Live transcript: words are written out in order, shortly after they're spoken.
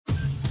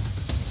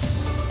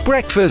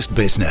Breakfast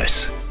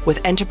Business with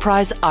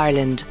Enterprise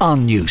Ireland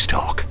on News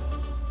Talk.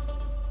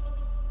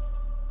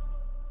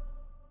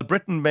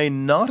 Britain may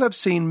not have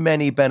seen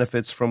many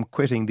benefits from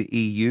quitting the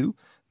EU.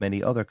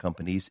 Many other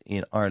companies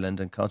in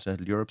Ireland and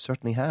continental Europe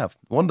certainly have.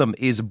 One of them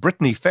is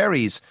Brittany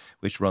Ferries,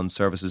 which runs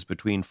services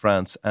between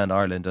France and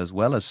Ireland as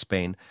well as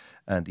Spain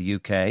and the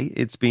UK.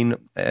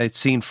 It's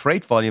seen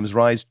freight volumes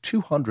rise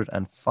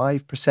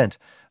 205%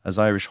 as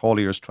Irish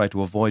hauliers try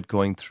to avoid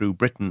going through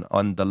Britain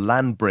on the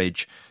land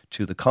bridge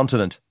to the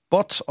continent.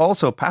 But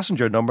also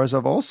passenger numbers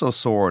have also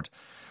soared.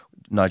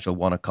 Nigel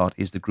Wonnacott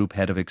is the Group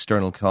Head of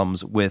External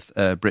Comms with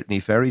Brittany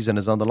Ferries and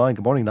is on the line.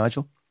 Good morning,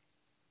 Nigel.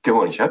 Good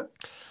morning, Shep.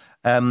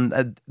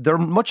 They're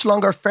much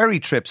longer ferry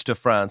trips to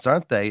France,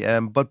 aren't they?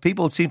 But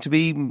people seem to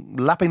be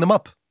lapping them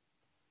up.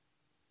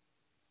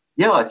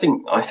 Yeah, I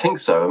think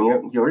so. I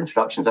mean, your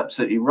introduction is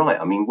absolutely right.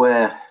 I mean,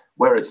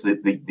 whereas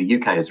the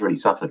UK has really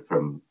suffered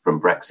from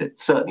Brexit,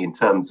 certainly in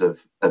terms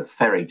of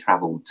ferry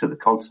travel to the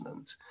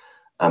continent,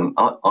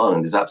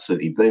 Ireland is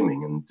absolutely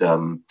booming,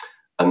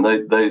 and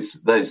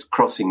those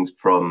crossings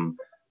from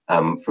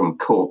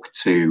Cork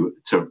to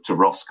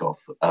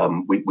Roscoff,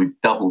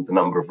 we've doubled the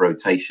number of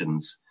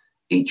rotations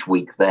each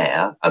week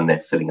there, and they're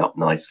filling up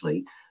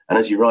nicely. And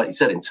as you rightly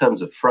said, in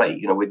terms of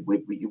freight,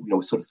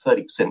 we're sort of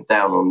 30%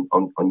 down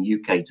on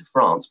UK to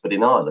France, but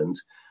in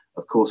Ireland,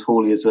 of course,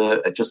 hauliers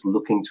are just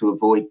looking to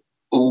avoid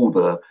all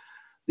the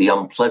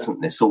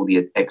unpleasantness, all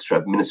the extra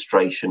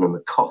administration and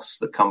the costs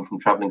that come from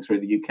travelling through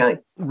the UK.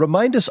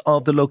 Remind us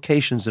of the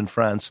locations in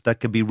France that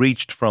can be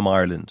reached from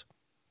Ireland.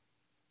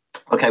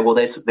 Okay, well,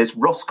 there's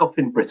Roscoff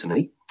in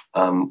Brittany,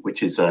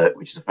 which is a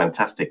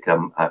fantastic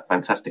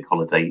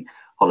holiday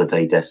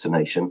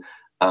destination,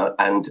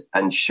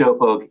 and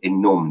Cherbourg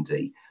in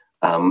Normandy.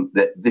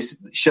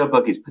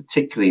 Cherbourg is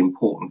particularly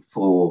important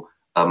for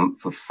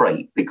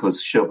freight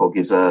because Cherbourg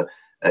is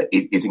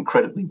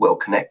incredibly well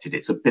connected.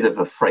 It's a bit of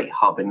a freight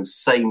hub in the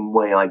same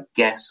way, I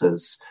guess,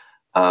 as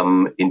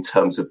in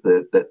terms of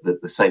the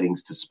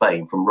sailings to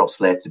Spain from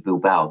Rosslare to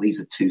Bilbao. These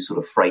are two sort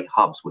of freight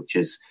hubs, which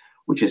is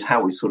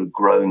how we've sort of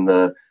grown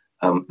the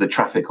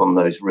traffic on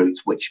those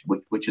routes, which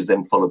is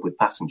then followed with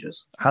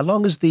passengers. How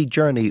long is the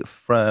journey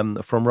from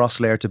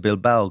Rosslare to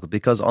Bilbao?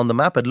 Because on the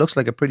map it looks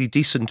like a pretty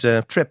decent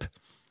trip.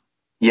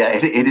 Yeah,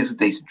 it is a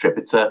decent trip.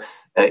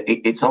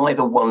 It's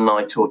either one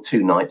night or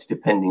 2 nights,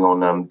 depending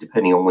on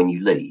when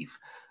you leave.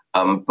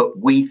 But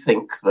we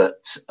think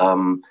that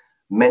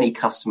many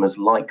customers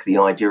like the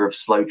idea of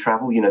slow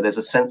travel. You know, there's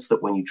a sense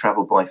that when you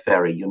travel by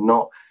ferry, you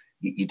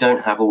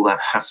don't have all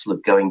that hassle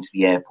of going to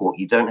the airport.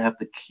 You don't have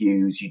the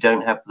queues. You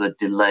don't have the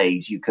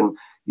delays. You can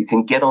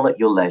get on at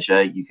your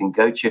leisure. You can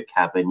go to your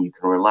cabin. You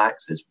can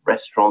relax. There's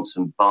restaurants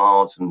and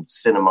bars and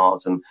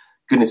cinemas and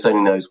goodness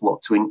only knows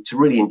what to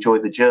really enjoy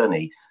the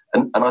journey.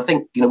 And I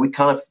think we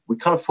kind of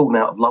fallen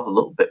out of love a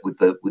little bit with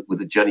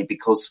the journey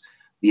because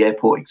the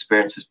airport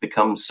experience has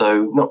become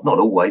so not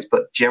always,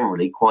 but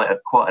generally quite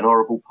an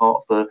horrible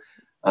part of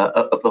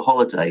the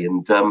holiday.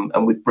 And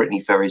with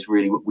Brittany Ferries,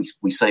 really,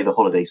 we say the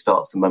holiday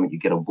starts the moment you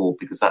get on board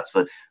because that's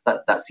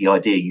the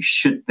idea. You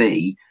should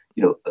be,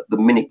 the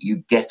minute you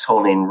get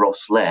on in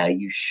Rosslare,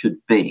 you should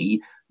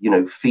be,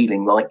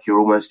 feeling like you're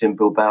almost in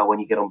Bilbao when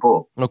you get on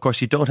board. And of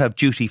course, you don't have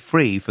duty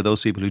free for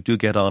those people who do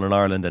get on in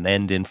Ireland and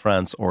end in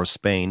France or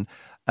Spain.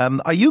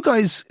 Are you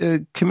guys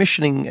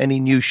commissioning any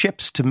new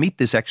ships to meet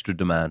this extra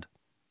demand?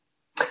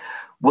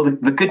 Well,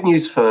 the good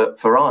news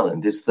for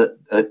Ireland is that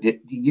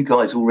you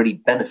guys already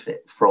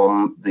benefit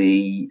from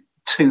the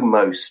two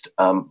most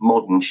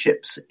modern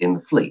ships in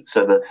the fleet.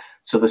 So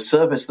the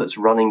service that's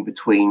running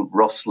between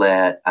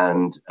Rosslare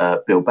and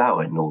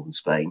Bilbao in northern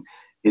Spain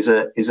is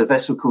a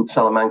vessel called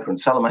Salamanca, and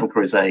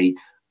Salamanca is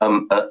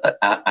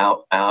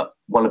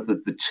one of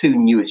the two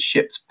newest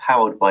ships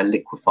powered by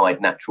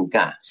liquefied natural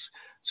gas.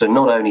 So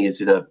not only is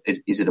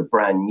it a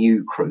brand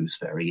new cruise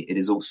ferry, it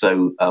is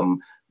also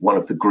one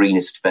of the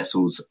greenest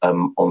vessels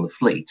on the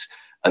fleet.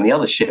 And the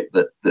other ship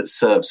that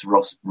serves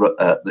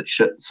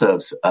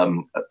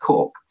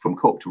Cork, from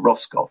Cork to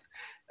Roscoff,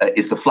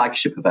 is the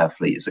flagship of our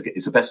fleet.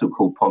 It's a vessel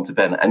called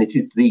Pontevedra, and it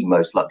is the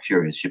most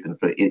luxurious ship in the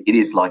fleet. It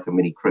is like a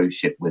mini cruise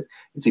ship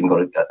it's even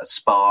got a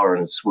spa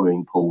and a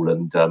swimming pool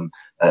and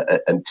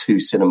 2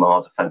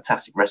 cinemas, a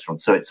fantastic restaurant.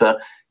 So it's the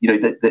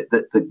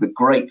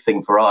great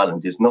thing for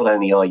Ireland is not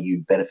only are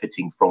you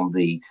benefiting from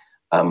the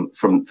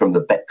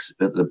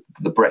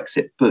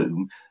Brexit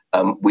boom,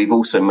 we've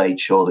also made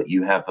sure that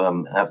you have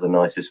the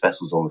nicest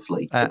vessels on the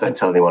fleet. But don't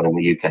tell anyone in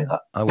the UK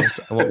that.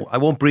 I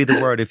won't breathe a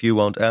word if you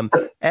won't.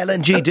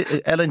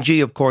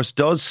 LNG, of course,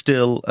 does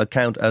still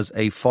count as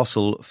a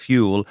fossil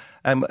fuel.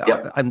 And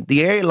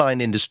the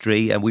airline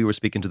industry, and we were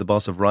speaking to the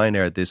boss of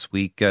Ryanair this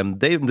week,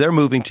 they're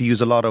moving to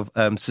use a lot of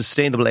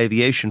sustainable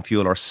aviation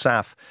fuel, or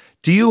SAF.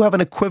 Do you have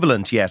an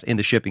equivalent yet in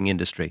the shipping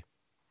industry?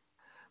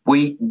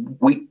 We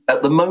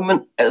at the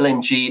moment,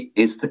 LNG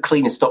is the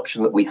cleanest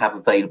option that we have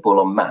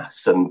available en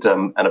masse, and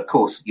of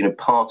course,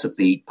 part of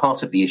the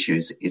issue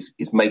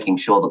is making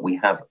sure that we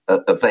have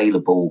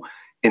available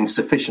in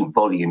sufficient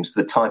volumes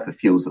the type of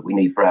fuels that we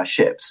need for our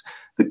ships.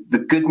 The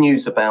good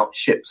news about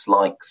ships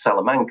like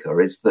Salamanca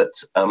is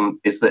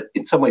that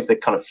in some ways they're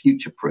kind of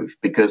future-proof,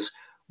 because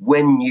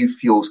when new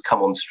fuels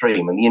come on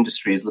stream, and the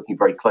industry is looking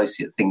very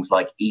closely at things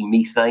like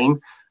e-methane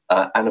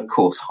and, of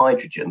course,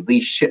 hydrogen,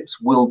 these ships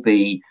will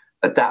be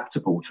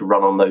adaptable to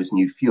run on those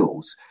new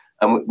fuels.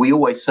 And we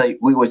always say,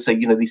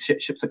 these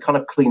ships are kind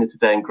of cleaner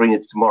today and greener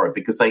tomorrow,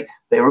 because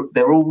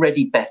they're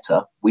already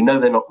better. We know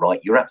they're not right.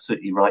 You're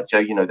absolutely right,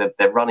 Joe.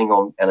 They're running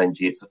on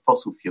LNG. It's a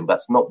fossil fuel.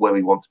 That's not where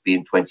we want to be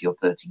in 20 or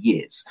 30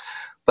 years.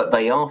 But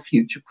they are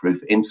future-proof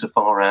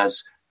insofar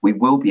as we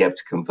will be able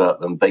to convert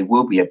them. They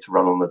will be able to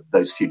run on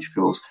those future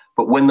fuels.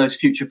 But when those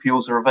future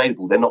fuels are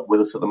available, they're not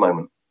with us at the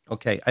moment.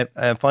 Okay,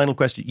 final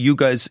question. You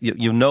guys,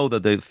 you know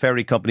that the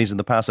ferry companies in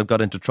the past have got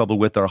into trouble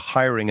with their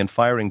hiring and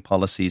firing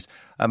policies.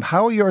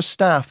 How are your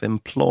staff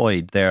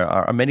employed there?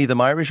 Are many of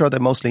them Irish, or are they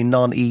mostly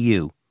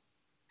non-EU?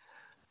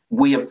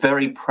 We are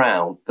very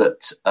proud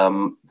that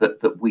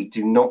that we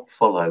do not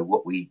follow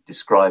what we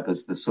describe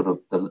as the sort of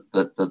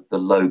the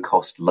low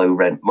cost, low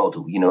rent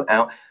model.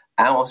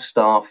 Our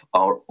staff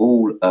are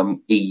all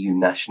EU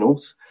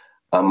nationals.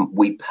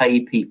 We pay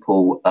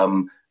people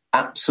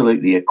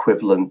absolutely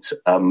equivalent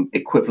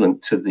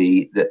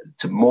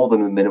to more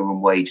than a minimum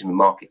wage in the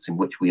markets in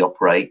which we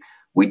operate.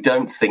 We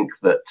don't think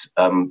that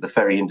the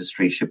ferry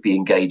industry should be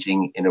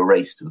engaging in a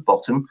race to the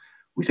bottom.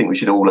 We think we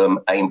should all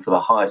aim for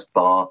the highest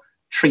bar,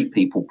 treat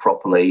people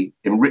properly,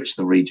 enrich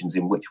the regions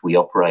in which we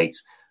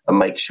operate, and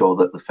make sure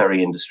that the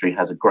ferry industry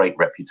has a great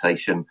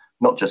reputation,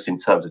 not just in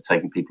terms of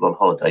taking people on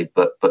holiday,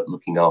 but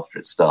looking after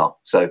its staff.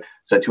 So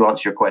to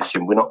answer your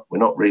question, we're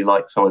not really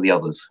like some of the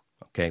others.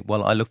 Okay,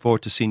 well, I look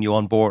forward to seeing you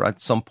on board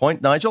at some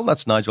point, Nigel.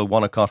 That's Nigel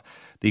Wonnacott,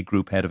 the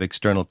Group Head of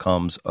External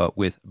Comms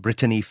with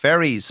Brittany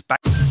Ferries.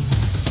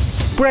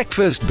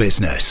 Breakfast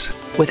Business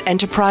with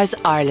Enterprise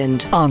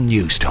Ireland on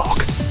News Talk.